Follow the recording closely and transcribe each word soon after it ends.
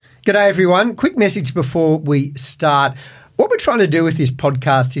G'day everyone. Quick message before we start. What we're trying to do with this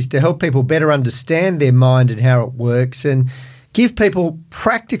podcast is to help people better understand their mind and how it works and give people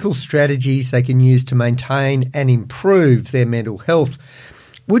practical strategies they can use to maintain and improve their mental health.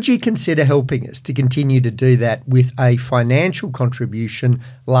 Would you consider helping us to continue to do that with a financial contribution,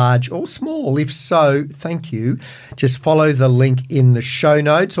 large or small? If so, thank you. Just follow the link in the show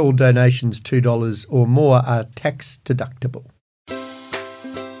notes. All donations $2 or more are tax deductible.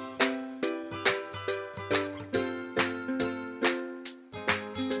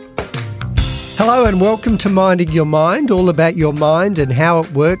 Hello and welcome to Minding Your Mind, all about your mind and how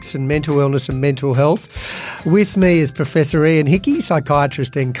it works and mental illness and mental health. With me is Professor Ian Hickie,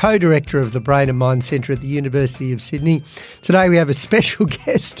 psychiatrist and co-director of the Brain and Mind Centre at the University of Sydney. Today we have a special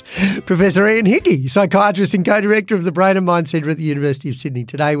guest, Professor Ian Hickie, psychiatrist and co-director of the Brain and Mind Centre at the University of Sydney.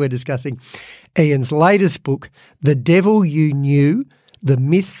 Today we're discussing Ian's latest book, The Devil You Knew, The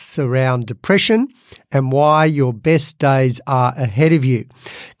Myths Around Depression and Why Your Best Days Are Ahead of You.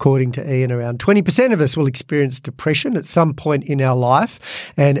 According to Ian, around 20% of us will experience depression at some point in our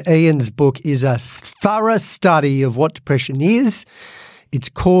life, and Ian's book is a thorough study of what depression is, its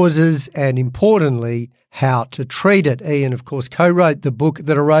causes, and importantly, how to treat it. Ian, of course, co-wrote the book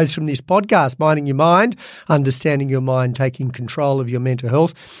that arose from this podcast, Minding Your Mind, Understanding Your Mind, Taking Control of Your Mental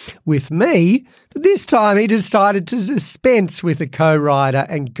Health, with me. But this time he decided to dispense with a co-writer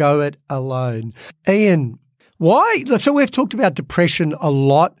and go it alone. Ian, why? So we've talked about depression a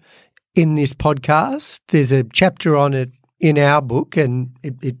lot in this podcast. There's a chapter on it in our book, and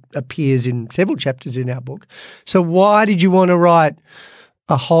it appears in several chapters in our book. So why did you want to write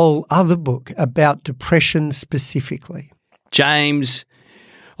a whole other book about depression specifically? James,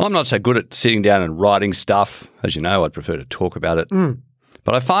 I'm not so good at sitting down and writing stuff. As you know, I'd prefer to talk about it.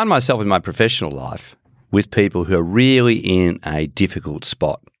 But I find myself in my professional life with people who are really in a difficult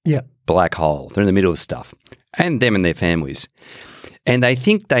spot. Yeah. Black hole. They're in the middle of stuff. And them and their families. And they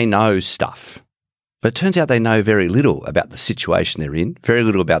think they know stuff. But it turns out they know very little about the situation they're in, very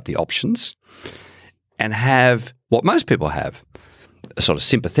little about the options, and have what most people have, a sort of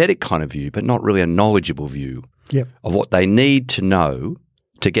sympathetic kind of view, but not really a knowledgeable view of what they need to know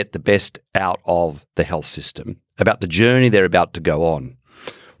to get the best out of the health system, about the journey they're about to go on,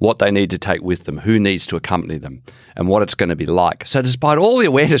 what they need to take with them, who needs to accompany them, and what it's going to be like. So despite all the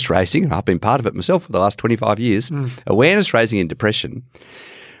awareness raising, and I've been part of it myself for the last 25 years, awareness raising in depression,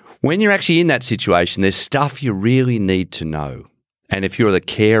 when you're actually in that situation, there's stuff you really need to know. And if you're the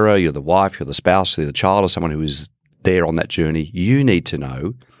carer, you're the wife, you're the spouse, you're the child, or someone who is there on that journey, you need to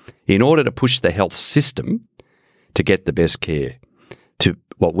know in order to push the health system to get the best care, to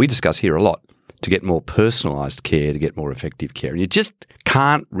what we discuss here a lot, to get more personalised care, to get more effective care. And you just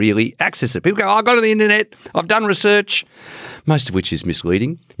can't really access it. People go, I've got to the internet, I've done research, most of which is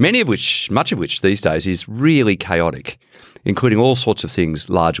misleading, much of which these days is really chaotic, including all sorts of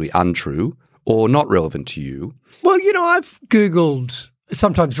things largely untrue or not relevant to you. Well, you know, I've Googled,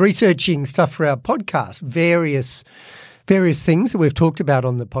 sometimes researching stuff for our podcast, various things that we've talked about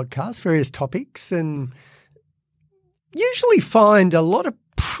on the podcast, various topics, and usually find a lot of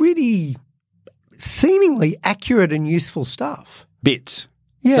pretty seemingly accurate and useful stuff. Bits.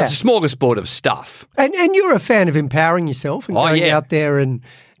 Yeah. So it's a smorgasbord of stuff. And you're a fan of empowering yourself and going out there and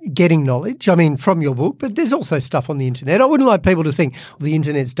getting knowledge, I mean, from your book, but there's also stuff on the internet. I wouldn't like people to think, well, the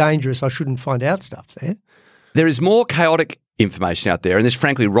internet's dangerous, I shouldn't find out stuff there. There is more chaotic information out there, and there's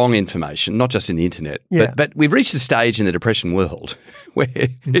frankly wrong information, not just in the internet. Yeah. But we've reached a stage in the depression world where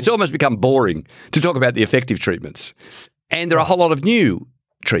it's almost become boring to talk about the effective treatments. And there are a whole lot of new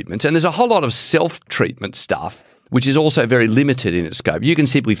treatments, and there's a whole lot of self-treatment stuff, which is also very limited in its scope. You can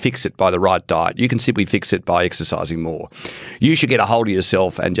simply fix it by the right diet. You can simply fix it by exercising more. You should get a hold of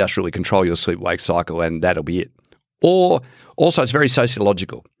yourself and just really control your sleep-wake cycle, and that'll be it. Or also it's very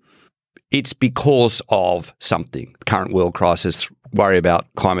sociological. It's because of something, the current world crisis, worry about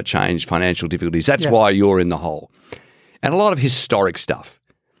climate change, financial difficulties. That's why you're in the hole. And a lot of historic stuff.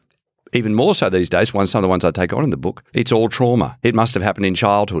 Even more so these days, some of the ones I take on in the book, it's all trauma. It must have happened in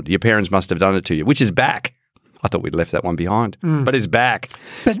childhood. Your parents must have done it to you, which is back. I thought we'd left that one behind, but it's back.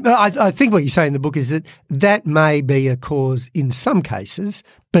 But I think what you say in the book is that may be a cause in some cases,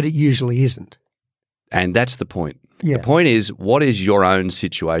 but it usually isn't. And that's the point. Yeah. The point is, what is your own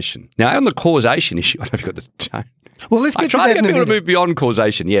situation? Now, on the causation issue, I don't know if you've got the tone. Well, let's get to that in a minute. I try to get people to move beyond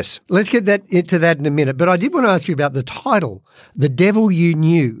causation, yes. Let's get to that in a minute. But I did want to ask you about the title, The Devil You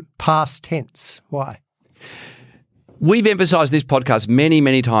Knew, past tense. Why? We've emphasised this podcast many,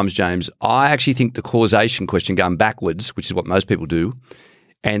 many times, James. I actually think the causation question going backwards, which is what most people do,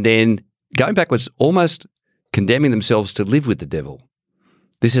 and then going backwards almost condemning themselves to live with the devil.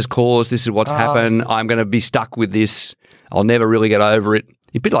 This is what's happened. I'm going to be stuck with this. I'll never really get over it.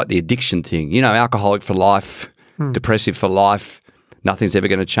 A bit like the addiction thing. Alcoholic for life, depressive for life, nothing's ever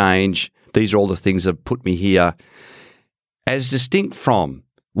going to change. These are all the things that put me here. As distinct from,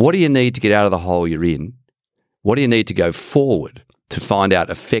 what do you need to get out of the hole you're in? What do you need to go forward to find out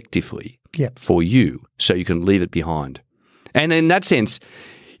effectively for you so you can leave it behind? And in that sense,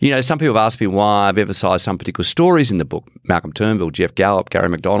 some people have asked me why I've emphasised some particular stories in the book. Malcolm Turnbull, Jeff Gallup, Gary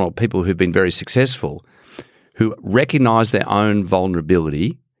McDonald, people who've been very successful, who recognise their own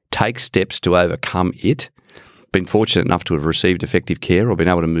vulnerability, take steps to overcome it, been fortunate enough to have received effective care or been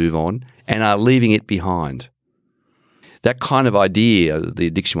able to move on, and are leaving it behind. That kind of idea, the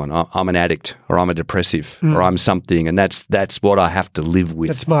addiction one, I'm an addict or I'm a depressive or I'm something, and that's what I have to live with.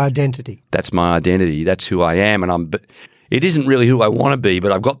 That's my identity. That's my identity. That's who I am, and it isn't really who I want to be,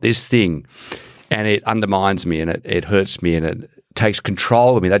 but I've got this thing, and it undermines me, and it hurts me, and it takes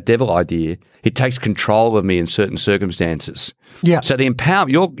control of me. That devil idea, it takes control of me in certain circumstances. Yeah. So the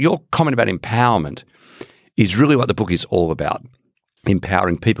your comment about empowerment is really what the book is all about.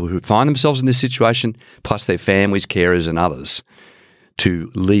 Empowering people who find themselves in this situation, plus their families, carers and others,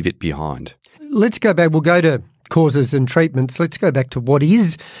 to leave it behind. Let's go back. We'll go to causes and treatments. Let's go back to what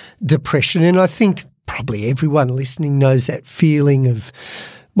is depression. And I think probably everyone listening knows that feeling of,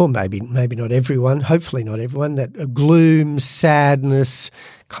 well, maybe not everyone, hopefully not everyone, that gloom, sadness,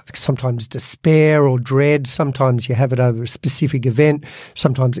 sometimes despair or dread. Sometimes you have it over a specific event.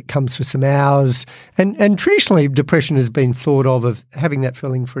 Sometimes it comes for some hours. And traditionally, depression has been thought of having that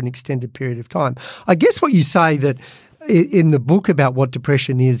feeling for an extended period of time. I guess what you say that in the book about what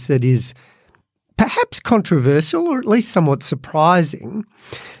depression is that is perhaps controversial or at least somewhat surprising,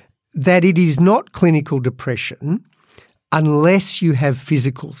 that it is not clinical depression unless you have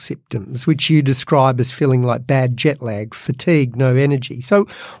physical symptoms, which you describe as feeling like bad jet lag, fatigue, no energy. So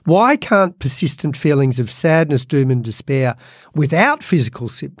why can't persistent feelings of sadness, doom and despair without physical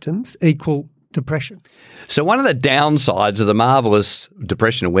symptoms equal depression? So one of the downsides of the marvellous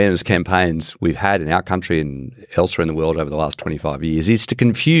depression awareness campaigns we've had in our country and elsewhere in the world over the last 25 years is to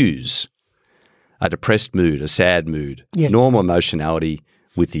confuse a depressed mood, a sad mood, normal emotionality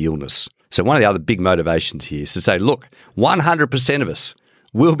with the illness. So one of the other big motivations here is to say, look, 100% of us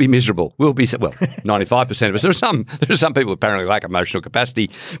will be miserable. 95% of us. There are some people who apparently lack emotional capacity,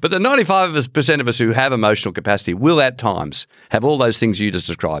 but the 95% of us who have emotional capacity will at times have all those things you just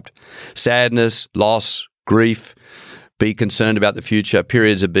described. Sadness, loss, grief, be concerned about the future,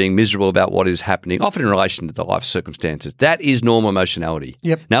 periods of being miserable about what is happening, often in relation to the life circumstances. That is normal emotionality.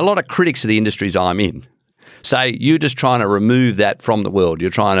 Yep. Now, a lot of critics of the industries I'm in say you're just trying to remove that from the world. You're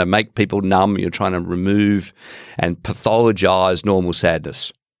trying to make people numb. You're trying to remove and pathologise normal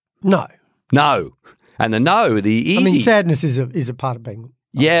sadness. No. And the easy... I mean, sadness is a part of being...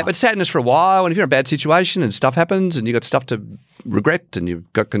 Yeah, but sadness for a while, and if you're in a bad situation and stuff happens and you've got stuff to regret and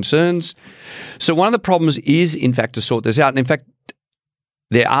you've got concerns. So one of the problems is, in fact, to sort this out. And in fact,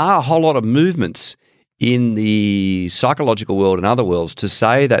 there are a whole lot of movements in the psychological world and other worlds to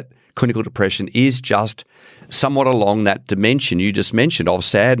say that clinical depression is just somewhat along that dimension you just mentioned of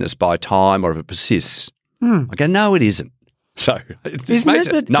sadness by time or if it persists. I go, no, it isn't. So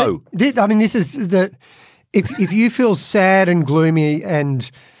isn't it? No. I mean, this is the if you feel sad and gloomy and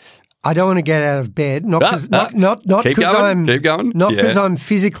I don't want to get out of bed, not because I'm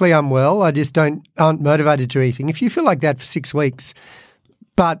physically unwell, I just aren't motivated to anything. If you feel like that for 6 weeks,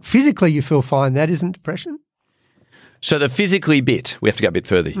 but physically you feel fine, that isn't depression? So the physically bit, we have to go a bit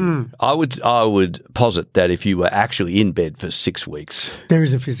further here. I would posit that if you were actually in bed for 6 weeks. There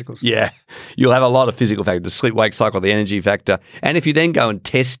is a physical factor. Yeah. You'll have a lot of physical factors, the sleep-wake cycle, the energy factor. And if you then go and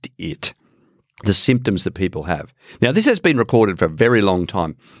test it, the symptoms that people have. Now, this has been recorded for a very long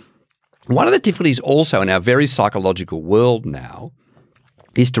time. One of the difficulties also in our very psychological world now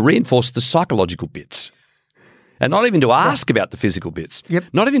is to reinforce the psychological bits. And not even to ask about the physical bits. Yep.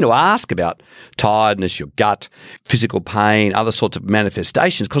 Not even to ask about tiredness, your gut, physical pain, other sorts of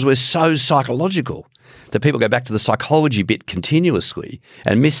manifestations, because we're so psychological that people go back to the psychology bit continuously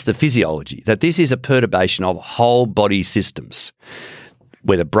and miss the physiology, that this is a perturbation of whole body systems,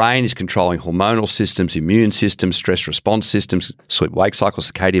 where the brain is controlling hormonal systems, immune systems, stress response systems, sleep-wake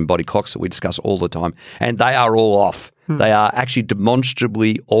cycles, circadian body clocks that we discuss all the time, and they are all off. They are actually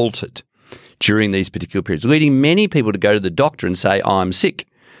demonstrably altered during these particular periods, leading many people to go to the doctor and say, I'm sick.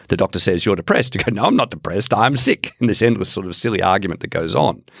 The doctor says, you're depressed. You go, no, I'm not depressed. I'm sick. And this endless sort of silly argument that goes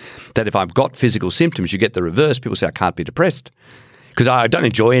on, that if I've got physical symptoms, you get the reverse. People say, I can't be depressed because I don't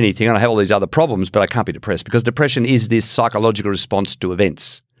enjoy anything and I have all these other problems, but I can't be depressed because depression is this psychological response to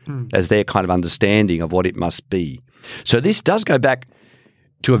events as their kind of understanding of what it must be. So this does go back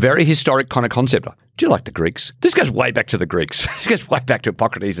to a very historic kind of concept. Do you like the Greeks? This goes way back to the Greeks. This goes way back to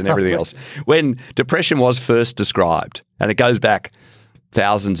Hippocrates and everything else. When depression was first described, and it goes back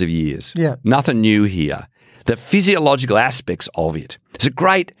thousands of years. Yeah. Nothing new here. The physiological aspects of it. There's a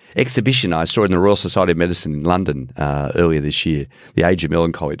great exhibition I saw in the Royal Society of Medicine in London earlier this year, The Age of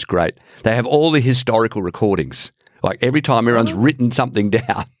Melancholy. It's great. They have all the historical recordings. Like every time everyone's written something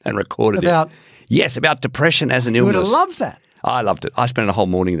down and recorded About? it. Yes, about depression as an You would illness. have loved that. I loved it. I spent a whole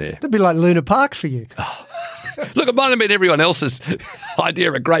morning there. That'd be like Luna Park for you. Look, it might have been everyone else's idea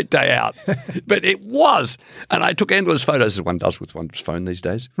of a great day out, but it was. And I took endless photos, as one does with one's phone these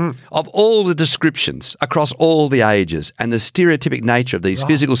days, of all the descriptions across all the ages and the stereotypic nature of these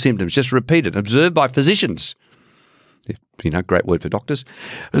physical symptoms, just repeated, observed by physicians. Great word for doctors.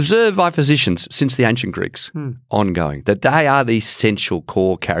 Observed by physicians since the ancient Greeks, ongoing, that they are the essential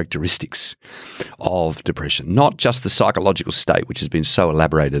core characteristics of depression, not just the psychological state, which has been so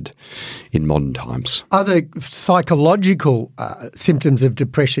elaborated in modern times. Other psychological symptoms of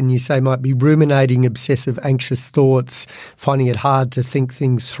depression, you say, might be ruminating, obsessive, anxious thoughts, finding it hard to think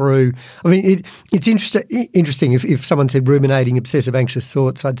things through. I mean, it's interesting. If someone said ruminating, obsessive, anxious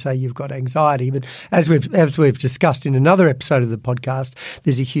thoughts, I'd say you've got anxiety. But as we've discussed in another episode of the podcast,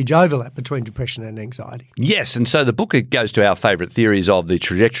 there's a huge overlap between depression and anxiety. Yes, and so the book goes to our favourite theories of the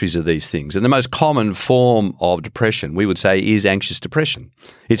trajectories of these things. And the most common form of depression, we would say, is anxious depression.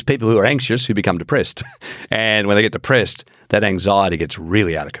 It's people who are anxious who become depressed. And when they get depressed, that anxiety gets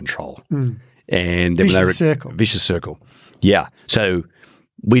really out of control. And Vicious circle. Vicious circle. Yeah. So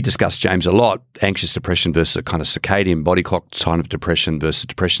we discussed, James, a lot, anxious depression versus a kind of circadian body clock sign of depression versus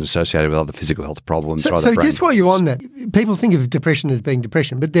depression associated with other physical health problems. So just while you're on that, people think of depression as being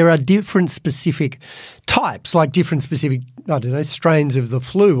depression, but there are different specific types, like different specific, strains of the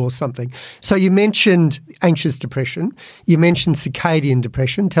flu or something. So you mentioned anxious depression, you mentioned circadian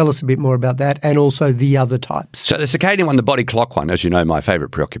depression. Tell us a bit more about that, and also the other types. So the circadian one, the body clock one, as you know, my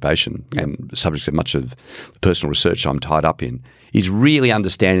favourite preoccupation and subject of much of the personal research I'm tied up in, is really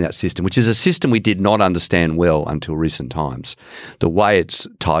understanding that system, which is a system we did not understand well until recent times. The way it's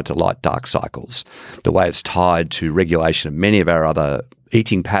tied to light-dark cycles, the way it's tied to regulation of many of our other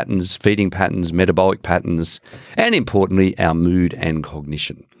eating patterns, feeding patterns, metabolic patterns, and importantly, our mood and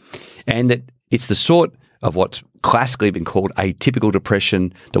cognition. And that it's the sort of what's classically been called atypical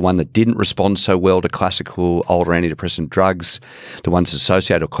depression, the one that didn't respond so well to classical older antidepressant drugs, the ones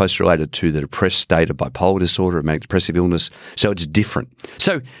associated or closely related to the depressed state of bipolar disorder or manic depressive illness. So it's different.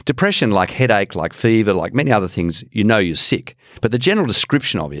 So depression, like headache, like fever, like many other things, you're sick. But the general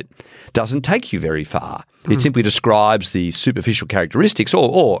description of it doesn't take you very far. It simply describes the superficial characteristics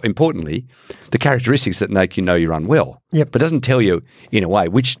or importantly, the characteristics that make you know you're unwell. Yep. But it doesn't tell you, in a way,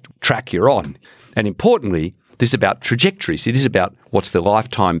 which track you're on. And importantly, this is about trajectories. It is about what's the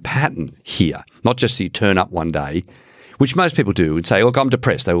lifetime pattern here, not just that you turn up one day, which most people do and say, look, I'm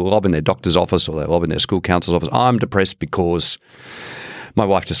depressed. They will lob in their doctor's office or they'll lob in their school counselor's office. I'm depressed because my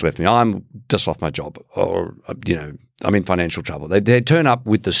wife just left me. I'm just lost my job or, I'm in financial trouble. They turn up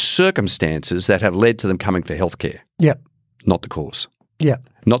with the circumstances that have led to them coming for healthcare. Yep. Not the cause. Yep.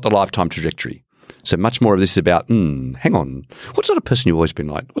 Not the lifetime trajectory. So much more of this is about, hang on, what sort of person you always been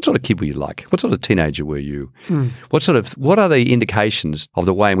like? What sort of kid were you like? What sort of teenager were you? What are the indications of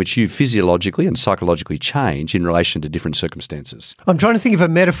the way in which you physiologically and psychologically change in relation to different circumstances? I'm trying to think of a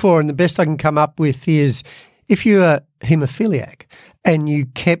metaphor, and the best I can come up with is if you're a haemophiliac and you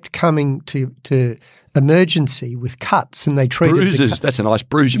kept coming to emergency with cuts and they treated bruises. That's a nice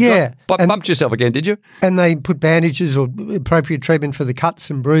bruise you've got. Bumped yourself again, did you? And they put bandages or appropriate treatment for the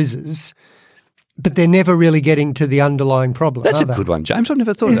cuts and bruises. But they're never really getting to the underlying problem. That's a good one, James. I've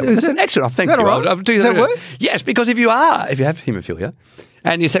never thought of that. That's an excellent. Thank you. Right? Does that work? Yes, because if you have haemophilia,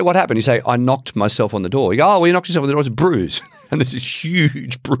 and you say, what happened? You say, I knocked myself on the door. You go, you knocked yourself on the door. It's a bruise. And there's this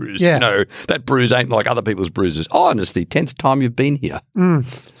huge bruise. Yeah. That bruise ain't like other people's bruises. Oh, and it's the 10th time you've been here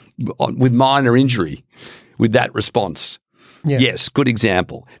with minor injury with that response. Yeah. Yes, good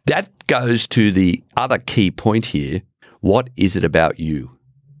example. That goes to the other key point here. What is it about you?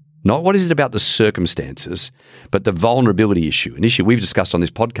 Not what is it about the circumstances, but the vulnerability issue, an issue we've discussed on this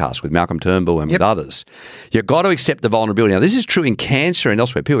podcast with Malcolm Turnbull and with others. You've got to accept the vulnerability. Now, this is true in cancer and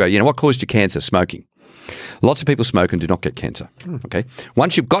elsewhere. People go, what caused your cancer? Smoking. Lots of people smoke and do not get cancer. Okay.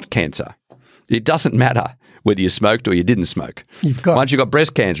 Once you've got cancer, it doesn't matter whether you smoked or you didn't smoke. Once you've got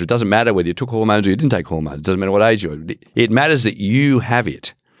breast cancer, it doesn't matter whether you took hormones or you didn't take hormones. It doesn't matter what age you are. It matters that you have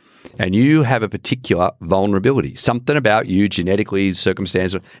it. And you have a particular vulnerability. Something about you, genetically,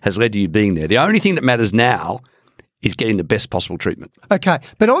 circumstance, has led to you being there. The only thing that matters now is getting the best possible treatment. Okay.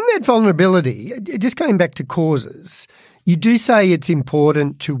 But on that vulnerability, just going back to causes, You do say it's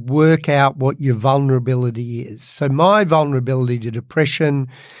important to work out what your vulnerability is. So my vulnerability to depression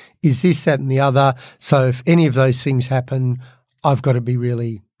is this, that, and the other. So if any of those things happen, I've got to be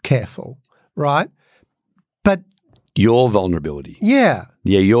really careful, right? But your vulnerability. Yeah.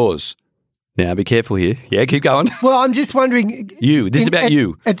 Yeah, yours. Now be careful here. Yeah, keep going. Well, I'm just wondering. This is about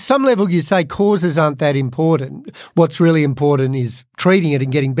you. At some level, you say causes aren't that important. What's really important is treating it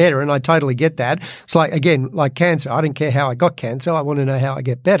and getting better, and I totally get that. It's like, again, like cancer. I don't care how I got cancer. I want to know how I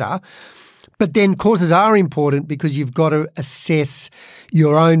get better. But then causes are important because you've got to assess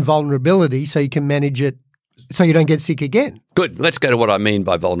your own vulnerability so you can manage it so you don't get sick again. Good. Let's go to what I mean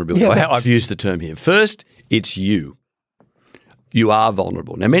by vulnerability, or how I've used the term here. First, it's you. You are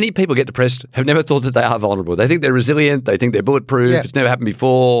vulnerable. Now, many people get depressed, have never thought that they are vulnerable. They think they're resilient. They think they're bulletproof. Yeah. It's never happened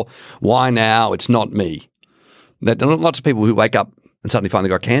before. Why now? It's not me. Lots of people who wake up and suddenly find they've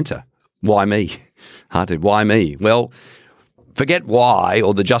got cancer. Why me? Why me? Well, forget why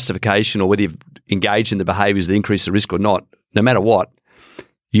or the justification or whether you've engaged in the behaviours that increase the risk or not. No matter what,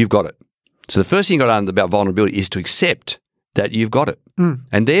 you've got it. So the first thing you've got to understand about vulnerability is to accept that you've got it.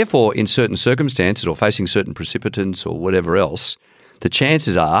 And therefore, in certain circumstances or facing certain precipitants or whatever else, the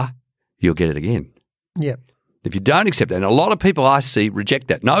chances are you'll get it again. Yeah. If you don't accept that, and a lot of people I see reject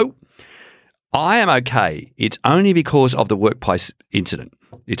that. No, I am okay. It's only because of the workplace incident.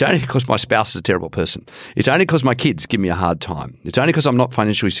 It's only because my spouse is a terrible person. It's only because my kids give me a hard time. It's only because I'm not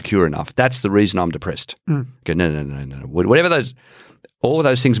financially secure enough. That's the reason I'm depressed. Okay, no. Whatever those, all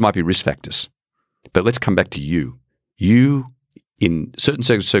those things might be risk factors. But let's come back to you. You, in certain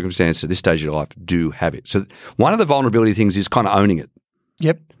circumstances at this stage of your life, do have it. So one of the vulnerability things is kind of owning it.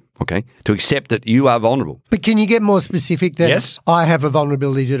 Yep. Okay, to accept that you are vulnerable. But can you get more specific than I have a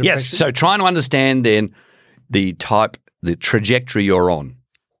vulnerability to depression? Yes, so trying to understand then the trajectory you're on.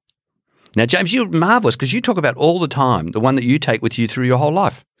 Now, James, you're marvellous because you talk about all the time the one that you take with you through your whole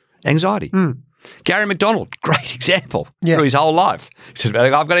life, anxiety. Gary McDonald, great example through his whole life. He says,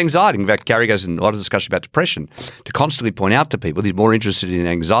 I've got anxiety. In fact, Gary goes in a lot of discussion about depression to constantly point out to people he's more interested in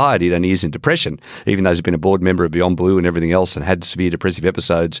anxiety than he is in depression, even though he's been a board member of Beyond Blue and everything else and had severe depressive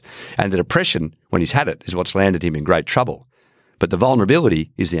episodes. And the depression, when he's had it, is what's landed him in great trouble. But the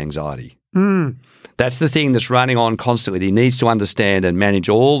vulnerability is the anxiety. That's the thing that's running on constantly that he needs to understand and manage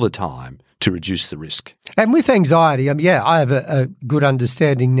all the time to reduce the risk. And with anxiety, I have a good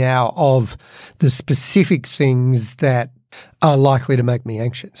understanding now of the specific things that are likely to make me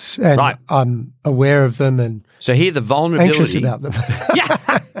anxious. And I'm aware of them and so here the vulnerability, anxious about them.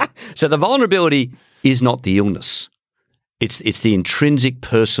 So the vulnerability is not the illness. It's the intrinsic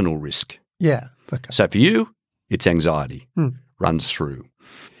personal risk. Yeah. Okay. So for you, it's anxiety runs through.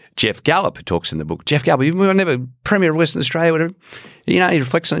 Jeff Gallup, who talks in the book, Jeff Gallup, we were never Premier of Western Australia, whatever. He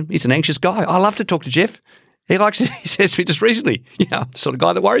reflects on him. He's an anxious guy. I love to talk to Jeff. He says to me just recently, the sort of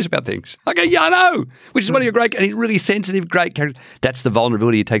guy that worries about things. I go, I know, which is one of your great, and he's really sensitive, great character. That's the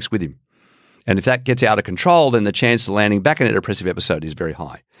vulnerability he takes with him. And if that gets out of control, then the chance of landing back in a depressive episode is very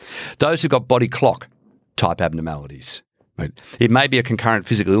high. Those who've got body clock type abnormalities, right? It may be a concurrent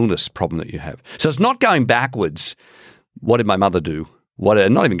physical illness problem that you have. So it's not going backwards. What did my mother do?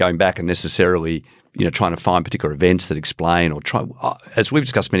 Not even going back and necessarily, trying to find particular events that explain or try. As we've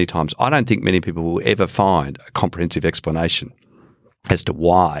discussed many times, I don't think many people will ever find a comprehensive explanation as to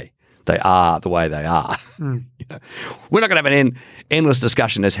why they are the way they are. We're not going to have an endless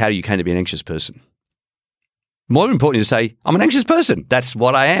discussion as how you came to be an anxious person. More important is to say, I'm an anxious person. That's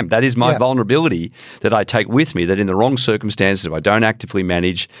what I am. That is my vulnerability that I take with me that in the wrong circumstances, if I don't actively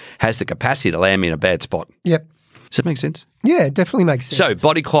manage, has the capacity to land me in a bad spot. Yep. Does that make sense? Yeah, it definitely makes sense. So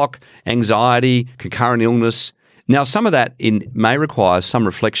body clock, anxiety, concurrent illness. Now, some of that may require some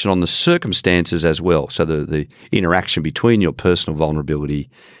reflection on the circumstances as well. So the interaction between your personal vulnerability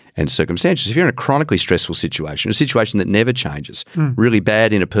and circumstances. If you're in a chronically stressful situation, a situation that never changes, really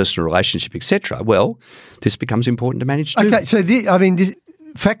bad in a personal relationship, etc., well, this becomes important to manage too. Okay, so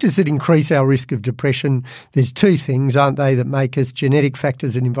factors that increase our risk of depression, there's two things, aren't they, that make us: genetic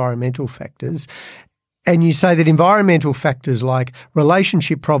factors and environmental factors. And you say that environmental factors like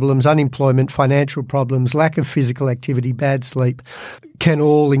relationship problems, unemployment, financial problems, lack of physical activity, bad sleep can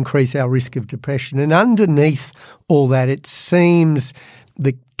all increase our risk of depression. And underneath all that, it seems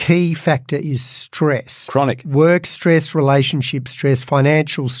the key factor is stress. Chronic. Work stress, relationship stress,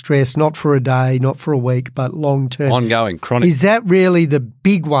 financial stress, not for a day, not for a week, but long term. Ongoing, chronic. Is that really the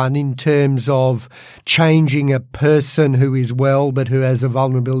big one in terms of changing a person who is well but who has a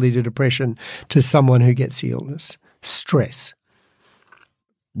vulnerability to depression to someone who gets the illness? Stress.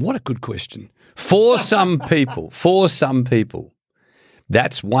 What a good question. For some people,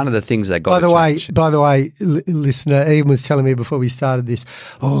 That's one of the things they got By the way, change. Listener, Ian was telling me before we started this,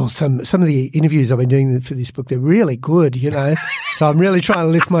 some of the interviews I've been doing for this book, they're really good, you know. So I'm really trying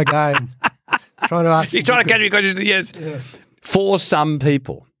to lift my game. Trying to ask. You're trying to catch me questions. Yes. Yeah. For some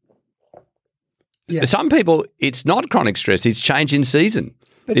people. Yeah. Some people, it's not chronic stress. It's change in season.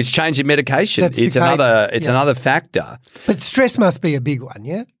 It's change in medication. It's another factor. But stress must be a big one,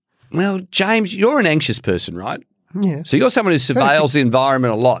 yeah? Well, James, you're an anxious person, right? Yeah. So you're someone who surveils the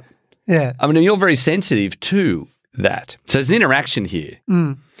environment a lot. Yeah. I mean, you're very sensitive to that. So there's an interaction here.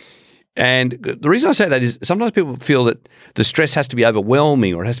 Mm. And the reason I say that is sometimes people feel that the stress has to be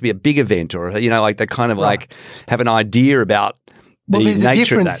overwhelming or it has to be a big event or, you know, like they kind of like have an idea about the nature of that. Well, there's a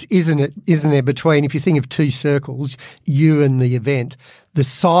difference, isn't there, between, if you think of two circles, you and the event, the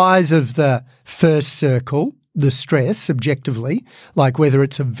size of the first circle, the stress subjectively, like whether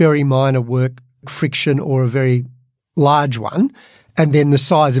it's a very minor work friction or a very large one, and then the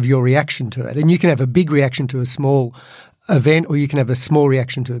size of your reaction to it. And you can have a big reaction to a small event or you can have a small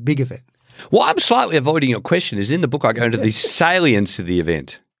reaction to a big event. Well, I'm slightly avoiding your question is in the book I go into the salience of the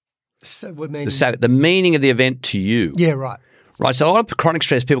event. So what meaning? The meaning of the event to you. Yeah, right. Right, so a lot of chronic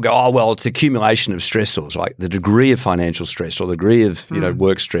stress, people go, oh, well, it's the accumulation of stressors, like the degree of financial stress or the degree of,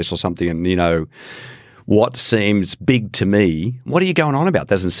 work stress or something and, what seems big to me, what are you going on about?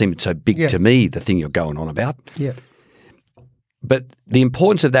 Doesn't seem so big to me, the thing you're going on about. Yeah. But the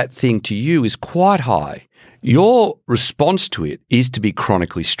importance of that thing to you is quite high. Your response to it is to be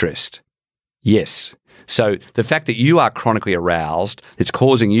chronically stressed. Yes. So the fact that you are chronically aroused, it's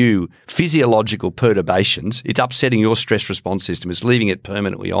causing you physiological perturbations, it's upsetting your stress response system, it's leaving it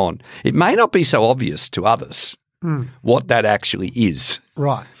permanently on. It may not be so obvious to others what that actually is.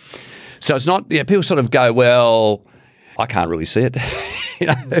 Right. So it's not, people sort of go, well, I can't really see it,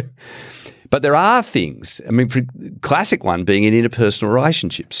 But there are things, I mean, classic one being in interpersonal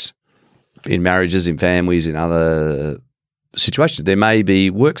relationships, in marriages, in families, in other situations. There may be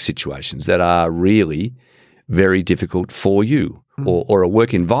work situations that are really very difficult for you or a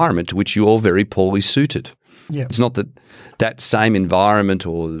work environment to which you're very poorly suited. Yeah. It's not that same environment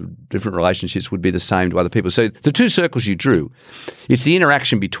or different relationships would be the same to other people. So the two circles you drew, it's the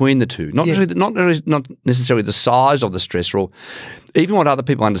interaction between the two, not necessarily the size of the stress or even what other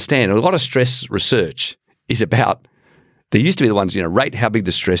people understand. A lot of stress research is about, they used to be the ones, rate how big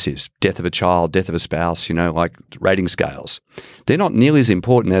the stress is, death of a child, death of a spouse, like rating scales. They're not nearly as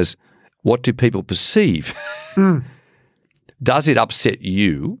important as what do people perceive. Does it upset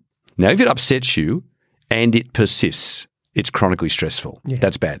you? Now, if it upsets you, and it persists, it's chronically stressful. Yeah.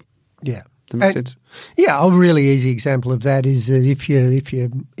 That's bad. Yeah. Does that make sense? Yeah, a really easy example of that is that if you're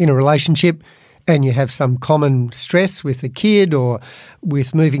in a relationship and you have some common stress with a kid or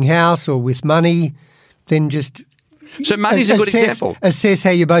with moving house or with money, then just so money's a good example. Assess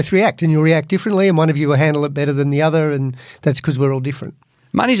how you both react, and you'll react differently, and one of you will handle it better than the other, and that's because we're all different.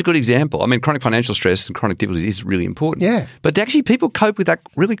 Money's a good example. I mean, chronic financial stress and chronic difficulties is really important. Yeah. But actually people cope with that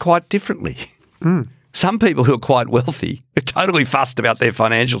really quite differently. Some people who are quite wealthy are totally fussed about their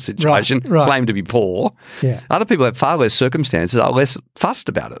financial situation, claim to be poor. Yeah. Other people have far less circumstances, are less fussed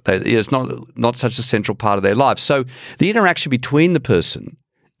about it. It's not such a central part of their life. So the interaction between the person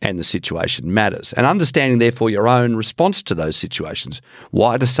and the situation matters, and understanding, therefore, your own response to those situations.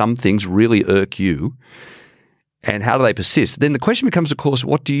 Why do some things really irk you, and how do they persist? Then the question becomes, of course,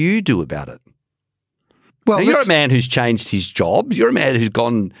 what do you do about it? Well, now, you're a man who's changed his job. You're a man who's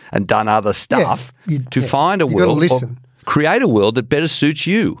gone and done other stuff to find a world, create a world that better suits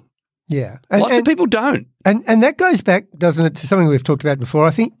you. Yeah. Lots of people don't. And that goes back, doesn't it, to something we've talked about before.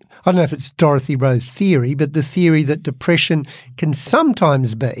 I don't know if it's Dorothy Rowe's theory, but the theory that depression can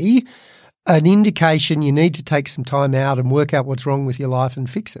sometimes be an indication you need to take some time out and work out what's wrong with your life and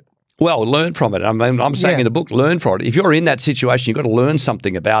fix it. Well, learn from it. I mean, I'm saying in the book, learn from it. If you're in that situation, you've got to learn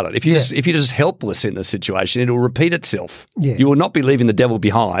something about it. If you're just helpless in the situation, it'll repeat itself. Yeah. You will not be leaving the devil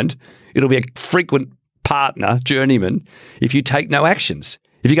behind. It'll be a frequent partner, journeyman, if you take no actions.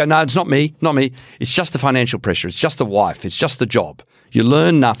 If you go, no, it's not me, it's just the financial pressure, it's just the wife, it's just the job. You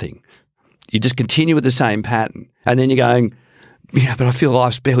learn nothing. You just continue with the same pattern. And then you're going, but I feel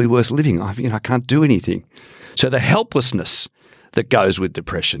life's barely worth living. I can't do anything. So the helplessness that goes with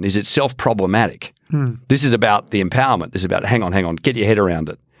depression is itself problematic. This is about the empowerment. This is about, hang on, get your head around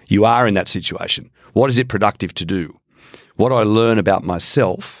it. You are in that situation. What is it productive to do? What do I learn about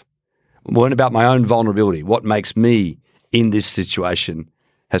myself? Learn about my own vulnerability. What makes me in this situation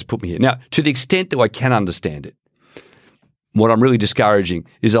has put me here. Now, to the extent that I can understand it, what I'm really discouraging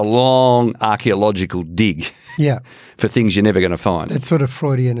is a long archaeological dig for things you're never going to find. That sort of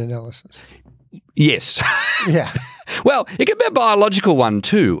Freudian analysis. Yes. Yeah. Well, it can be a biological one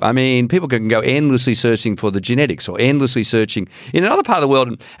too. I mean, people can go endlessly searching for the genetics or endlessly searching in another part of the world.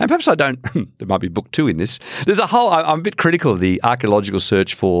 And perhaps I don't, there might be book 2 in this. There's a whole, I'm a bit critical of the archaeological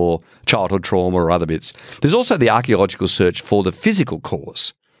search for childhood trauma or other bits. There's also the archaeological search for the physical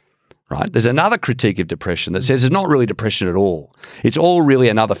cause, right? There's another critique of depression that says it's not really depression at all. It's all really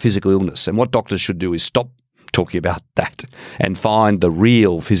another physical illness. And what doctors should do is stop talking about that and find the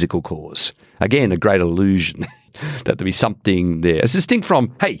real physical cause. Again, a great illusion that there be something there. It's distinct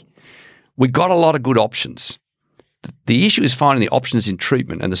from, hey, we got a lot of good options. The issue is finding the options in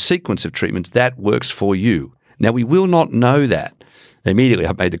treatment and the sequence of treatments that works for you. Now, we will not know that. Immediately,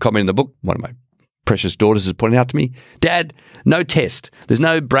 I made the comment in the book, one of my precious daughters has pointed out to me, Dad, no test. There's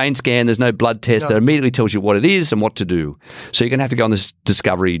no brain scan. There's no blood test that immediately tells you what it is and what to do. So you're going to have to go on this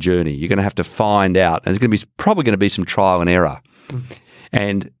discovery journey. You're going to have to find out. And there's probably going to be some trial and error.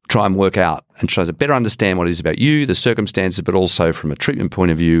 And try and work out and try to better understand what it is about you, the circumstances, but also from a treatment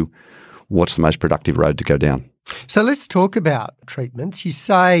point of view, what's the most productive road to go down. So let's talk about treatments. You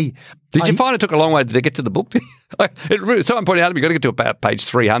say... Did you find it took a long way to get to the book? Someone pointed out to me, you've got to get to about page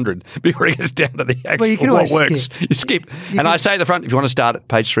 300 before it gets down to the actual what works. Skip. You skip. I say at the front, if you want to start at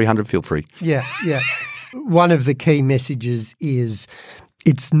page 300, feel free. Yeah. One of the key messages is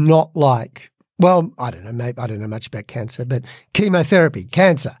it's not like... Well, I don't know, maybe I don't know much about cancer, but chemotherapy,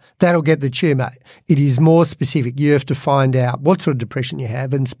 cancer, that'll get the tumour. It is more specific. You have to find out what sort of depression you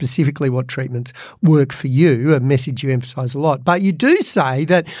have and specifically what treatments work for you, a message you emphasise a lot. But you do say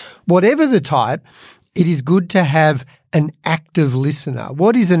that whatever the type, it is good to have an active listener.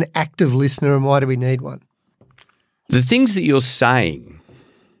 What is an active listener and why do we need one? The things that you're saying,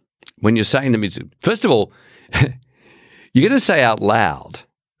 when you're saying them, is, first of all, you're going to say out loud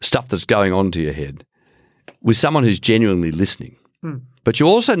stuff that's going on to your head with someone who's genuinely listening. But you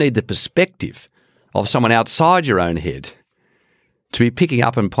also need the perspective of someone outside your own head to be picking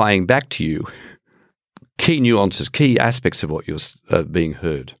up and playing back to you key nuances, key aspects of what you're being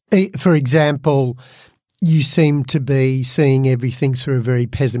heard. For example, you seem to be seeing everything through a very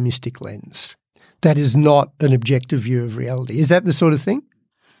pessimistic lens. That is not an objective view of reality. Is that the sort of thing?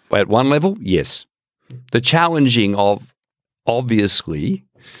 At one level, yes. The challenging of obviously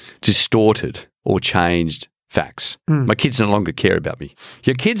distorted or changed facts. My kids no longer care about me.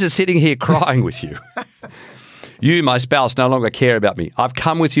 Your kids are sitting here crying with you. You, my spouse, no longer care about me. I've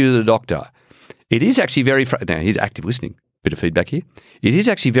come with you to the doctor. It is actually very now here's active listening. Bit of feedback here. It is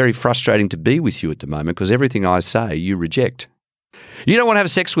actually very frustrating to be with you at the moment because everything I say you reject. You don't want to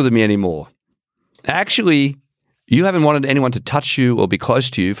have sex with me anymore. Actually, you haven't wanted anyone to touch you or be close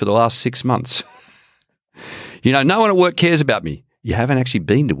to you for the last 6 months. No one at work cares about me. You haven't actually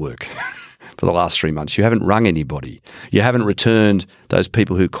been to work for the last 3 months. You haven't rung anybody. You haven't returned those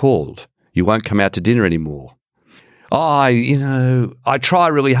people who called. You won't come out to dinner anymore. I try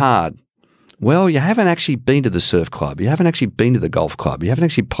really hard. Well, you haven't actually been to the surf club. You haven't actually been to the golf club. You haven't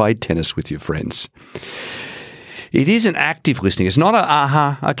actually played tennis with your friends. It is an active listening. It's not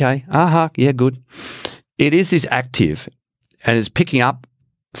yeah, good. It is this active, and it's picking up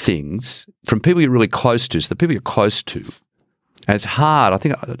things from people you're really close to, so the people you're close to. And it's hard. I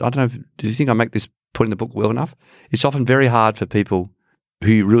don't know, do you think I make this point in the book well enough? It's often very hard for people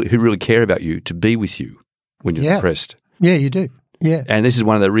who really care about you to be with you when you're depressed. Yeah, you do. Yeah. And this is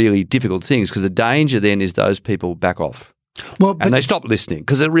one of the really difficult things because the danger then is those people back off. And they stop listening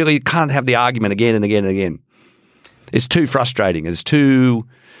because they really can't have the argument again and again and again. It's too frustrating. It's too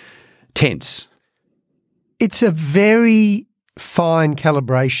tense. It's a very fine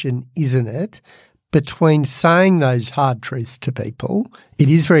calibration, isn't it, between saying those hard truths to people. It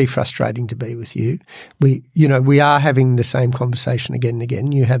is very frustrating to be with you. We are having the same conversation again and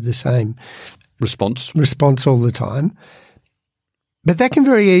again. You have the same response all the time. But that can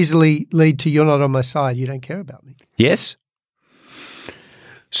very easily lead to you're not on my side, you don't care about me. Yes.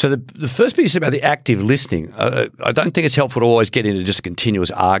 So the first piece about the active listening, I don't think it's helpful to always get into just a continuous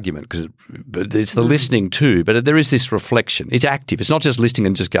argument but it's the listening too. But there is this reflection. It's active. It's not just listening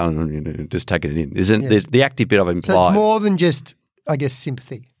and just going, just taking it in. There's the active bit of it implied. So it's more than just, I guess,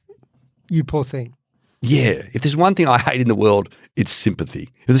 sympathy. You poor thing. Yeah. If there's one thing I hate in the world, it's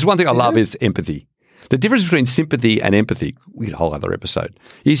sympathy. If there's one thing I love, it's empathy. The difference between sympathy and empathy, we had a whole other episode,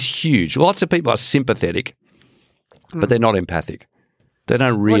 is huge. Lots of people are sympathetic, but they're not empathic. They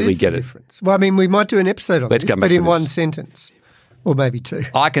don't really get it. What is the difference? Well, I mean, we might do an episode on this, but in one sentence or maybe two.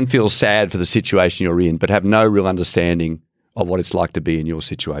 I can feel sad for the situation you're in, but have no real understanding of what it's like to be in your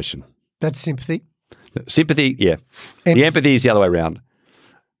situation. That's sympathy? Sympathy, yeah. The empathy is the other way around.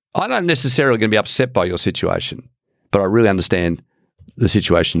 I'm not necessarily going to be upset by your situation, but I really understand the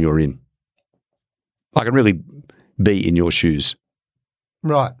situation you're in. I can really be in your shoes.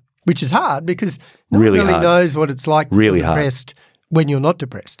 Right. Which is hard because no one really knows what it's like to be depressed when you're not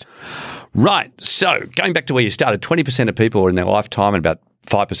depressed. Right. So going back to where you started, 20% of people in their lifetime and about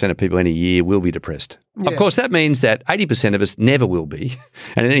 5% of people in a year will be depressed. Yeah. Of course, that means that 80% of us never will be.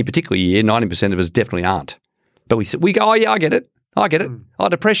 And in any particular year, 90% of us definitely aren't. But we go, oh, yeah, I get it. I get it. Oh,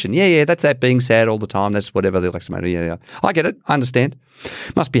 depression. Yeah, that's that being sad all the time. That's whatever the lexicon. Yeah. I get it. I understand.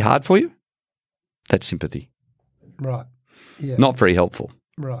 Must be hard for you. That's sympathy. Right. Yeah. Not very helpful.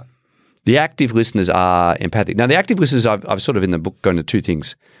 Right. The active listeners are empathic. Now, the active listeners, I've sort of in the book gone to two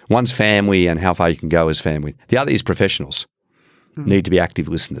things. One's family and how far you can go as family. The other is professionals need to be active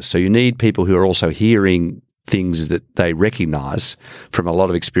listeners. So you need people who are also hearing things that they recognise from a lot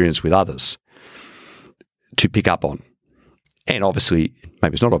of experience with others to pick up on. And obviously,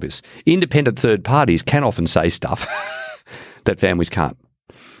 maybe it's not obvious, independent third parties can often say stuff that families can't.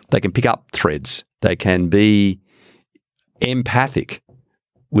 They can pick up threads. They can be empathic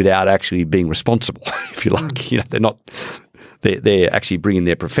without actually being responsible, if you like. You know, they're actually bringing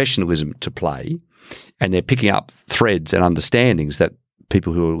their professionalism to play, and they're picking up threads and understandings that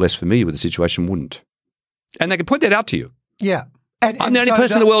people who are less familiar with the situation wouldn't. And they can point that out to you. Yeah. I'm the only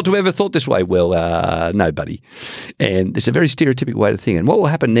person in the world who ever thought this way. Well, nobody. And it's a very stereotypical way to think. And what will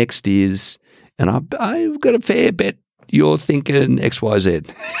happen next is, and I've got a fair bet you're thinking X, Y, Z.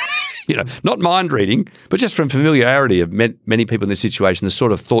 You know, not mind reading, but just from familiarity of many people in this situation, the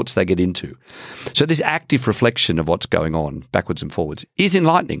sort of thoughts they get into. So this active reflection of what's going on backwards and forwards is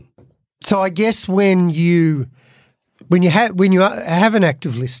enlightening. So I guess when you have an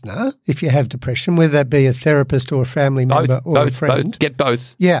active listener, if you have depression, whether that be a therapist or a family member or a friend. Get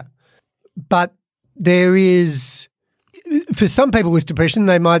both. Yeah. But there is, for some people with depression,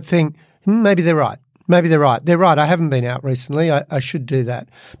 they might think, maybe they're right. Maybe they're right. They're right. I haven't been out recently. I should do that.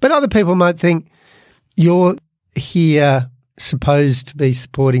 But other people might think, you're here supposed to be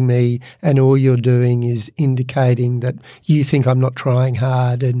supporting me and all you're doing is indicating that you think I'm not trying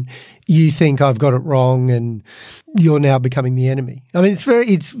hard and you think I've got it wrong and you're now becoming the enemy. I mean,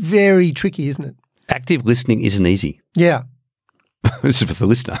 it's very tricky, isn't it? Active listening isn't easy. Yeah. This is for the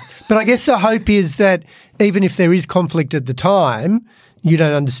listener. But I guess the hope is that even if there is conflict at the time, you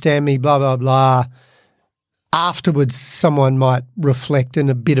don't understand me, blah, blah, blah, afterwards someone might reflect and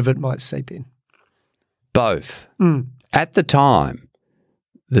a bit of it might seep in. Both. At the time,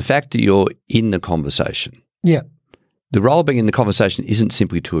 the fact that you're in the conversation, the role of being in the conversation isn't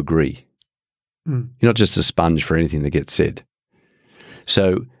simply to agree. You're not just a sponge for anything that gets said.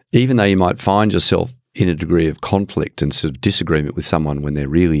 So even though you might find yourself in a degree of conflict and sort of disagreement with someone when they're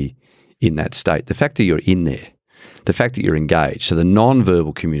really in that state, the fact that you're in there, the fact that you're engaged, so the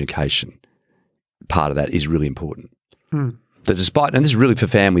non-verbal communication part of that is really important. That despite, and this is really for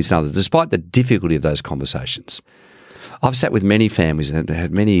families and others, despite the difficulty of those conversations, I've sat with many families and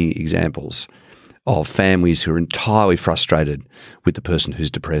had many examples of families who are entirely frustrated with the person who's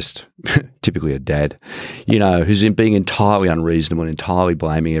depressed, typically a dad, you know, who's being entirely unreasonable and entirely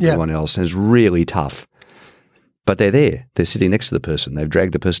blaming everyone else, and it's really tough. But they're there. They're sitting next to the person. They've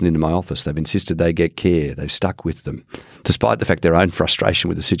dragged the person into my office. They've insisted they get care. They've stuck with them, despite the fact their own frustration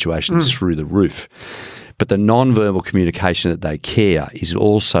with the situation is through the roof. But the non-verbal communication that they care is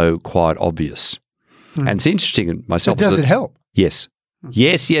also quite obvious. And it's interesting myself. But does it help? Yes.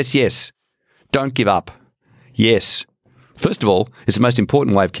 Yes. Don't give up. Yes. First of all, it's the most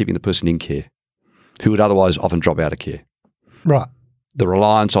important way of keeping the person in care, who would otherwise often drop out of care. Right. The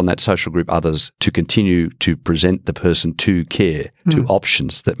reliance on that social group others to continue to present the person to care, to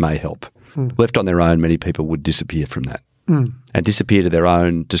options that may help. Left on their own, many people would disappear from that and disappear to their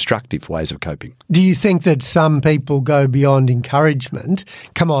own destructive ways of coping. Do you think that some people go beyond encouragement?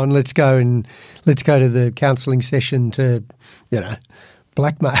 Come on, let's go to the counselling session to,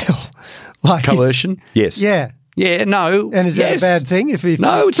 blackmail. Like coercion? Yes. Yeah. Yeah, no. And is that a bad thing?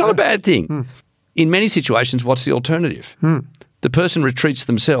 No, it's not a bad thing. In many situations, what's the alternative? The person retreats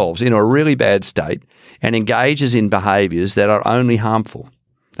themselves into a really bad state and engages in behaviours that are only harmful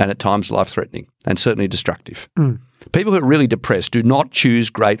and at times life-threatening and certainly destructive. People who are really depressed do not choose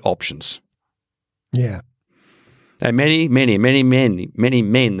great options. Yeah. And many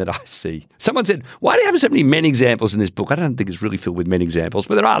men that I see. Someone said, why do you have so many men examples in this book? I don't think it's really filled with men examples,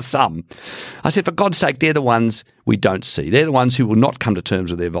 but there are some. I said, for God's sake, they're the ones we don't see. They're the ones who will not come to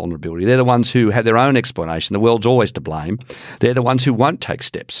terms with their vulnerability. They're the ones who have their own explanation. The world's always to blame. They're the ones who won't take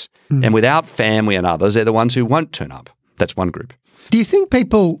steps. And without family and others, they're the ones who won't turn up. That's one group. Do you think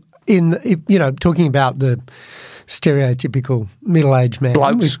people talking about the stereotypical middle-aged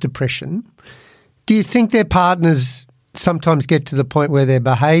man with depression, do you think their partners sometimes get to the point where they're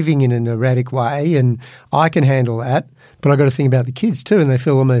behaving in an erratic way, and I can handle that, but I've got to think about the kids too, and they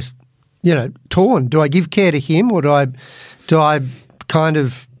feel almost, torn. Do I give care to him, or do I kind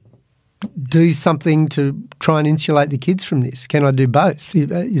of do something to try and insulate the kids from this? Can I do both?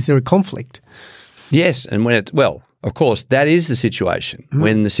 Is there a conflict? Yes, and of course, that is the situation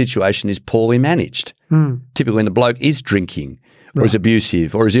when the situation is poorly managed. Typically when the bloke is drinking or is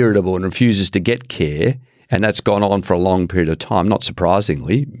abusive or is irritable and refuses to get care, and that's gone on for a long period of time. Not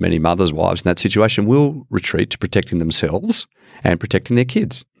surprisingly, many mothers, wives in that situation will retreat to protecting themselves and protecting their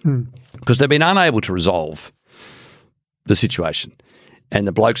kids because they've been unable to resolve the situation. And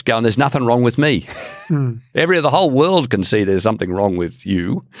the bloke's going, there's nothing wrong with me. The whole world can see there's something wrong with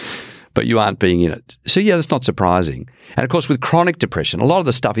you, but you aren't being in it. So, yeah, that's not surprising. And, of course, with chronic depression, a lot of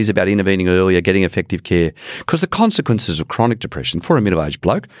the stuff is about intervening earlier, getting effective care, because the consequences of chronic depression for a middle-aged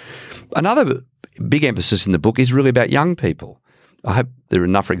bloke, another big emphasis in the book is really about young people. I hope there are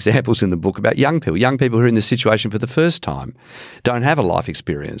enough examples in the book about young people who are in this situation for the first time, don't have a life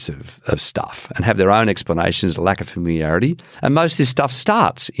experience of stuff and have their own explanations, a lack of familiarity. And most of this stuff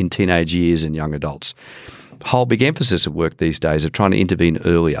starts in teenage years and young adults. Whole big emphasis of work these days of trying to intervene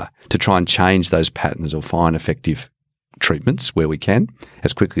earlier to try and change those patterns or find effective treatments where we can,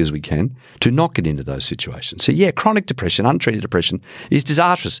 as quickly as we can, to not get into those situations. So, yeah, chronic depression, untreated depression is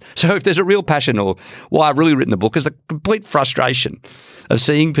disastrous. So if there's a real passion, or why I've really written the book, is the complete frustration of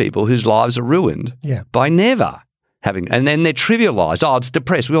seeing people whose lives are ruined by never having, and then they're trivialised. Oh, it's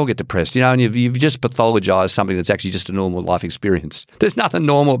depressed. We all get depressed, and you've just pathologised something that's actually just a normal life experience. There's nothing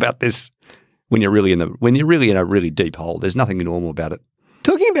normal about this. When you're really in a really deep hole, there's nothing normal about it.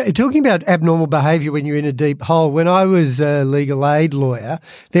 Talking about abnormal behaviour when you're in a deep hole, when I was a legal aid lawyer,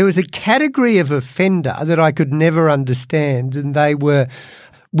 there was a category of offender that I could never understand, and they were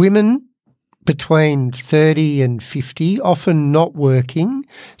women between 30 and 50, often not working,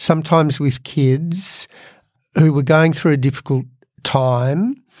 sometimes with kids, who were going through a difficult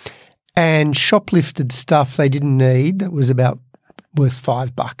time and shoplifted stuff they didn't need that was about worth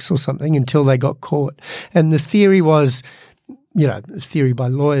 $5 or something until they got caught. And the theory was, theory by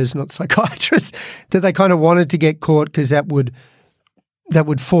lawyers, not psychiatrists, that they kind of wanted to get caught because that would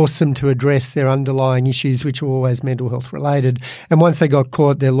force them to address their underlying issues, which were always mental health related. And once they got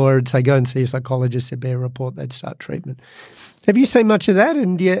caught, their lawyer would say, go and see a psychologist, they'd bear a report, they'd start treatment. Have you seen much of that?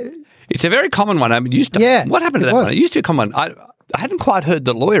 And it's a very common one. I mean, what happened to that one? It used to be common. I hadn't quite heard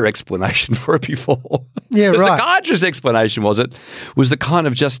the lawyer explanation for it before. Yeah, right. The psychiatrist's explanation was the kind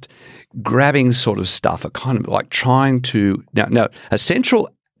of just grabbing sort of stuff, a kind of like trying to – no, a central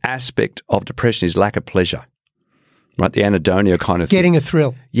aspect of depression is lack of pleasure, right? The anhedonia kind of thing. Getting a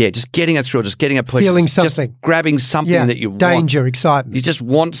thrill. Yeah, just getting a thrill, just getting a pleasure. Feeling something. Just grabbing something that you want. Danger, excitement. You just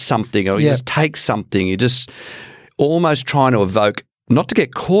want something, or you just take something. You just almost trying to evoke – not to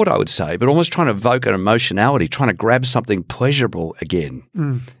get caught, I would say, but almost trying to evoke an emotionality, trying to grab something pleasurable again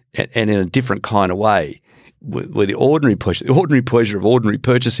and in a different kind of way, where the ordinary pleasure of ordinary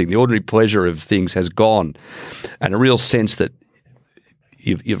purchasing, the ordinary pleasure of things has gone, and a real sense that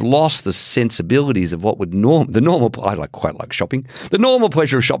you've lost the sensibilities of what would the normal. I quite like shopping. The normal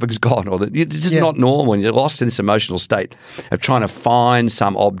pleasure of shopping is gone, or it's just not normal, and you're lost in this emotional state of trying to find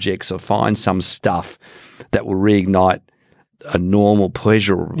some objects or find some stuff that will reignite a normal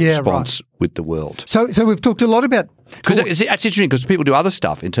pleasure response with the world. So we've talked a lot about – because it's interesting because people do other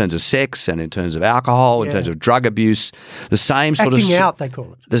stuff in terms of sex and in terms of alcohol, in terms of drug abuse, the same sort acting out, they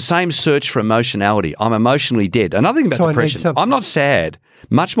call it. The same search for emotionality. I'm emotionally dead. Another thing about depression, I'm not sad.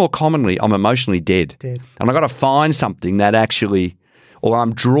 Much more commonly, I'm emotionally dead. And I've got to find something that actually – or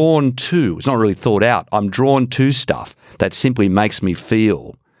I'm drawn to – it's not really thought out. I'm drawn to stuff that simply makes me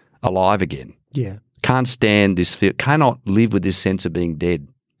feel alive again. Yeah. Can't stand this feel, cannot live with this sense of being dead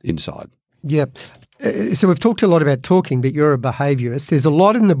inside. Yeah. So we've talked a lot about talking, but you're a behaviourist. There's a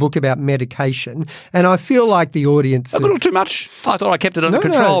lot in the book about medication, and I feel like the audience... A little too much. I thought I kept it under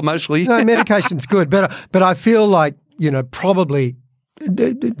control mostly. No, medication's good, but I feel like, probably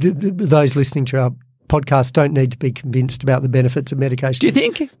those listening to our podcast don't need to be convinced about the benefits of medication. Do you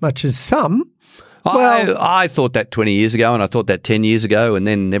think? Much as some. Well, I thought that 20 years ago, and I thought that 10 years ago, and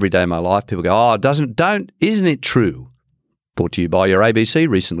then every day of my life people go, isn't it true, brought to you by your ABC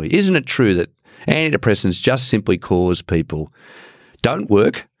recently, isn't it true that antidepressants just simply cause people, don't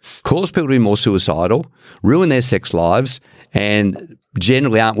work, cause people to be more suicidal, ruin their sex lives, and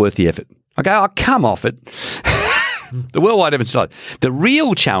generally aren't worth the effort? I go, come off it. The worldwide evidence study. The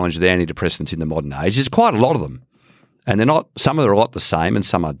real challenge of the antidepressants in the modern age is quite a lot of them. And they're not, some of them are a lot the same and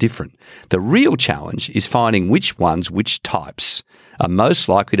some are different. The real challenge is finding which types are most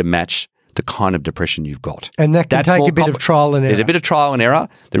likely to match the kind of depression you've got. And that can take a bit of trial and error. There's a bit of trial and error.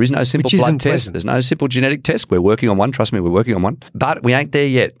 There is no simple blood test. Pleasant. There's no simple genetic test. We're working on one. Trust me, we're working on one. But we ain't there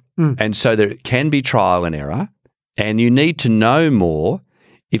yet. And so there can be trial and error. And you need to know more.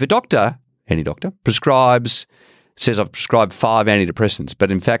 If a doctor, any doctor, says I've prescribed 5 antidepressants,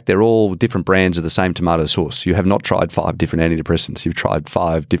 but in fact they're all different brands of the same tomato sauce. You have not tried 5 different antidepressants. You've tried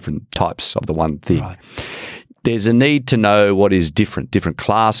 5 different types of the one thing. Right. There's a need to know what is different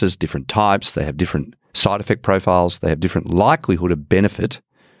classes, different types. They have different side effect profiles. They have different likelihood of benefit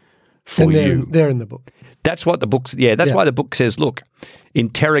for you. They're in the book. That's what the book's, that's why the book says, look,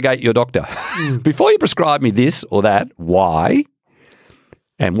 interrogate your doctor. Before you prescribe me this or that, why?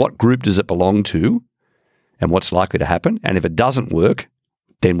 And what group does it belong to? And what's likely to happen? And if it doesn't work,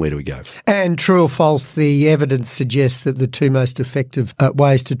 then where do we go? And true or false, the evidence suggests that the 2 most effective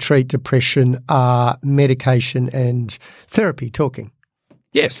ways to treat depression are medication and therapy, talking.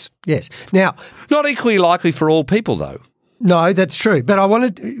 Yes. Now, not equally likely for all people, though. No, that's true. But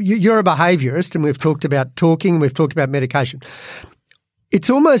you're a behaviourist, and we've talked about talking, we've talked about medication. It's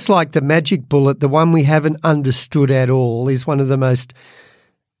almost like the magic bullet, the one we haven't understood at all, is one of the most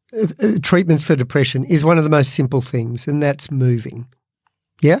treatments for depression is one of the most simple things, and that's moving.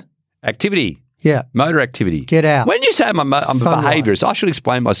 Yeah? Activity. Yeah. Motor activity. Get out. When you say I'm a behaviourist, I should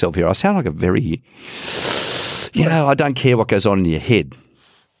explain myself here. I sound like a very, I don't care what goes on in your head.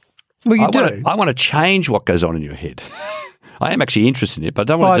 Well, you do. I want to change what goes on in your head. I am actually interested in it, but I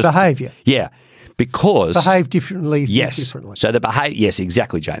don't want to just… behaviour. Yeah. Because… Behave differently, think differently. So yes,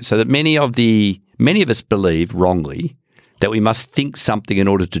 exactly, James. So that many of us believe wrongly that we must think something in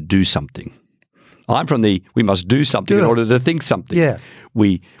order to do something. I'm from we must do something in order to think something. Yeah.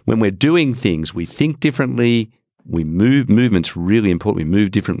 When we're doing things, we think differently, we move. Movement's really important. We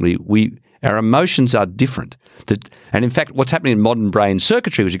move differently. Our emotions are different. And in fact, what's happening in modern brain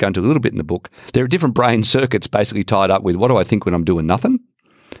circuitry, which you go into a little bit in the book, there are different brain circuits basically tied up with what do I think when I'm doing nothing?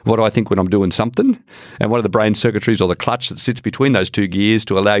 What do I think when I'm doing something? And what are the brain circuitries or the clutch that sits between those 2 gears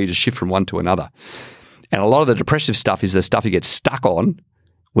to allow you to shift from one to another? And a lot of the depressive stuff is the stuff you get stuck on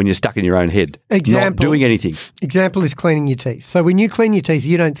when you're stuck in your own head, not doing anything. Example is cleaning your teeth. So when you clean your teeth,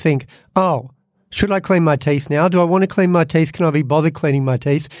 you don't think, should I clean my teeth now? Do I want to clean my teeth? Can I be bothered cleaning my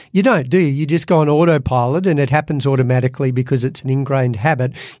teeth? You don't, do you? You just go on autopilot and it happens automatically because it's an ingrained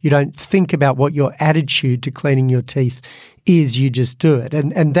habit. You don't think about what your attitude to cleaning your teeth is. You just do it.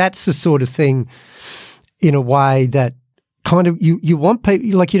 And that's the sort of thing in a way that kind of you want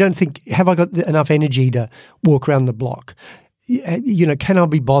people, like you don't think, have I got enough energy to walk around the block? Can I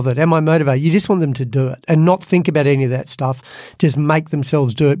be bothered? Am I motivated? You just want them to do it and not think about any of that stuff. Just make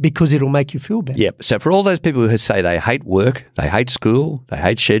themselves do it because it'll make you feel better. Yep. So for all those people who say they hate work, they hate school, they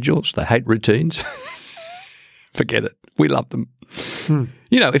hate schedules, they hate routines, forget it. We love them.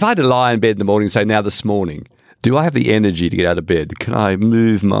 If I had to lie in bed in the morning and say, now this morning, do I have the energy to get out of bed? Can I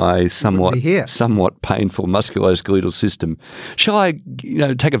move my somewhat painful musculoskeletal system? Shall I,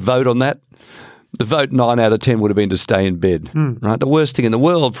 take a vote on that? The vote 9 out of 10 would have been to stay in bed, right? The worst thing in the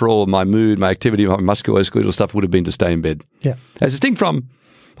world for all of my mood, my activity, my musculoskeletal stuff would have been to stay in bed. Yeah. As distinct from,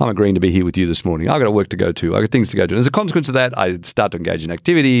 I'm agreeing to be here with you this morning. I've got work to go to. I've got things to go to. And as a consequence of that, I start to engage in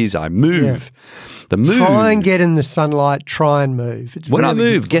activities. I move. Yeah. The move. Try and get in the sunlight. Try and move. It's when really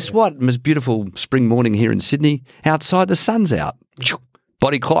I move, guess what? It's a beautiful spring morning here in Sydney. Outside, the sun's out.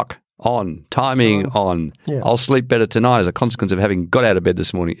 Body clock on. Timing on. Yeah. I'll sleep better tonight as a consequence of having got out of bed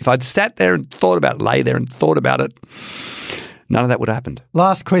this morning. If I'd sat there and lay there and thought about it, none of that would have happened.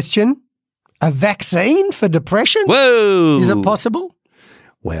 Last question. A vaccine for depression? Whoa! Is it possible?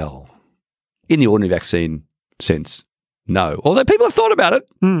 Well, in the ordinary vaccine sense, no. Although people have thought about it,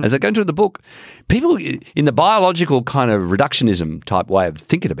 as I go into the book, people in the biological kind of reductionism type way of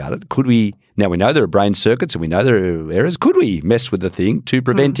thinking about it, could we, now we know there are brain circuits and we know there are errors, could we mess with the thing to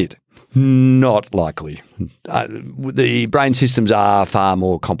prevent it? Not likely. The brain systems are far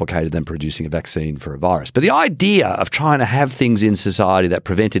more complicated than producing a vaccine for a virus. But the idea of trying to have things in society that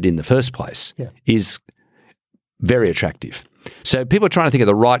prevent it in the first place is very attractive. So people are trying to think of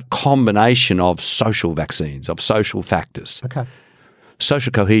the right combination of social vaccines, of social factors. Okay.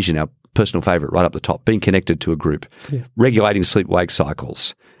 Social cohesion, our personal favourite, right up the top, being connected to a group, regulating sleep-wake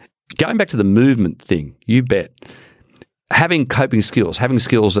cycles. Going back to the movement thing, you bet. Having coping skills, having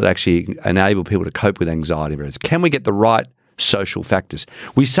skills that actually enable people to cope with anxiety. Can we get the right social factors?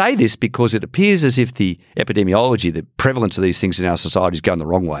 We say this because it appears as if the epidemiology, the prevalence of these things in our society is going the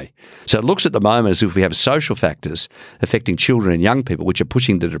wrong way. So it looks at the moment as if we have social factors affecting children and young people, which are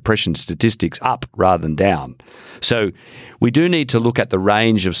pushing the depression statistics up rather than down. So we do need to look at the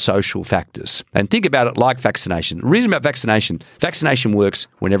range of social factors and think about it like vaccination. The reason about vaccination works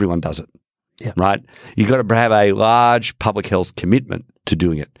when everyone does it. right? You've got to have a large public health commitment to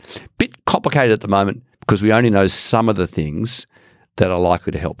doing it. Bit complicated at the moment because we only know some of the things that are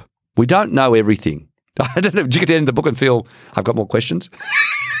likely to help. We don't know everything. I don't know. Did you get to the end of the book and feel I've got more questions?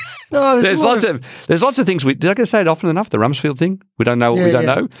 No, there's lots of things. Did I get to say it often enough? The Rumsfeld thing. We don't know what we don't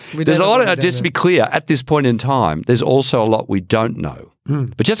know. There's a lot of. Just to be clear, at this point in time, there's also a lot we don't know.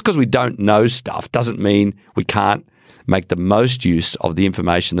 But just because we don't know stuff doesn't mean we can't make the most use of the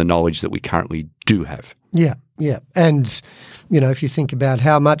information, the knowledge that we currently do have. Yeah. And, if you think about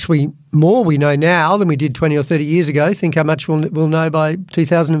how much more we know now than we did 20 or 30 years ago, think how much we'll know by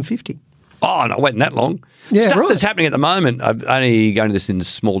 2050. Oh, no, it wasn't that long. Yeah, stuff right. that's happening at the moment, I'm only going to this in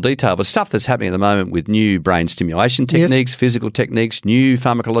small detail, but stuff that's happening at the moment with new brain stimulation techniques, physical techniques, new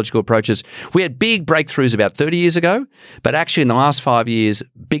pharmacological approaches. We had big breakthroughs about 30 years ago, but actually in the last 5 years,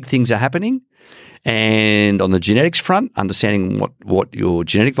 big things are happening. And on the genetics front, understanding what your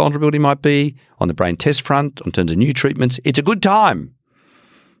genetic vulnerability might be, on the brain test front, in terms of new treatments, it's a good time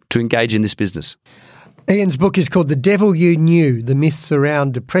to engage in this business. Ian's book is called The Devil You Knew, The Myths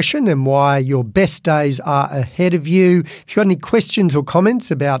Around Depression and Why Your Best Days Are Ahead of You. If you've got any questions or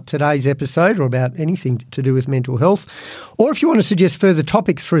comments about today's episode or about anything to do with mental health, or if you want to suggest further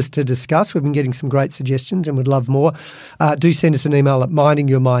topics for us to discuss, we've been getting some great suggestions and would love more, do send us an email at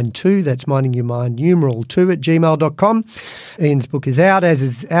mindingyourmind2, that's mindingyourmind numeral 2 at gmail.com. Ian's book is out, as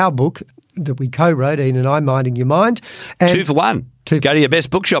is our book that we co-wrote, Ian and I, Minding Your Mind. And 2 for 1. Go to your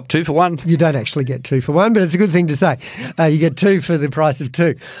best bookshop, 2 for 1. You don't actually get 2 for 1, but it's a good thing to say. You get 2 for the price of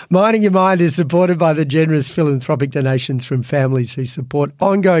 2. Minding Your Mind is supported by the generous philanthropic donations from families who support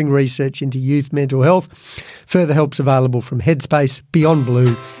ongoing research into youth mental health. Further help's available from Headspace, Beyond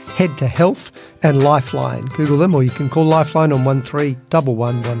Blue, Head to Health and Lifeline. Google them or you can call Lifeline on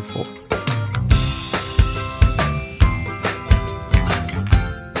 131114.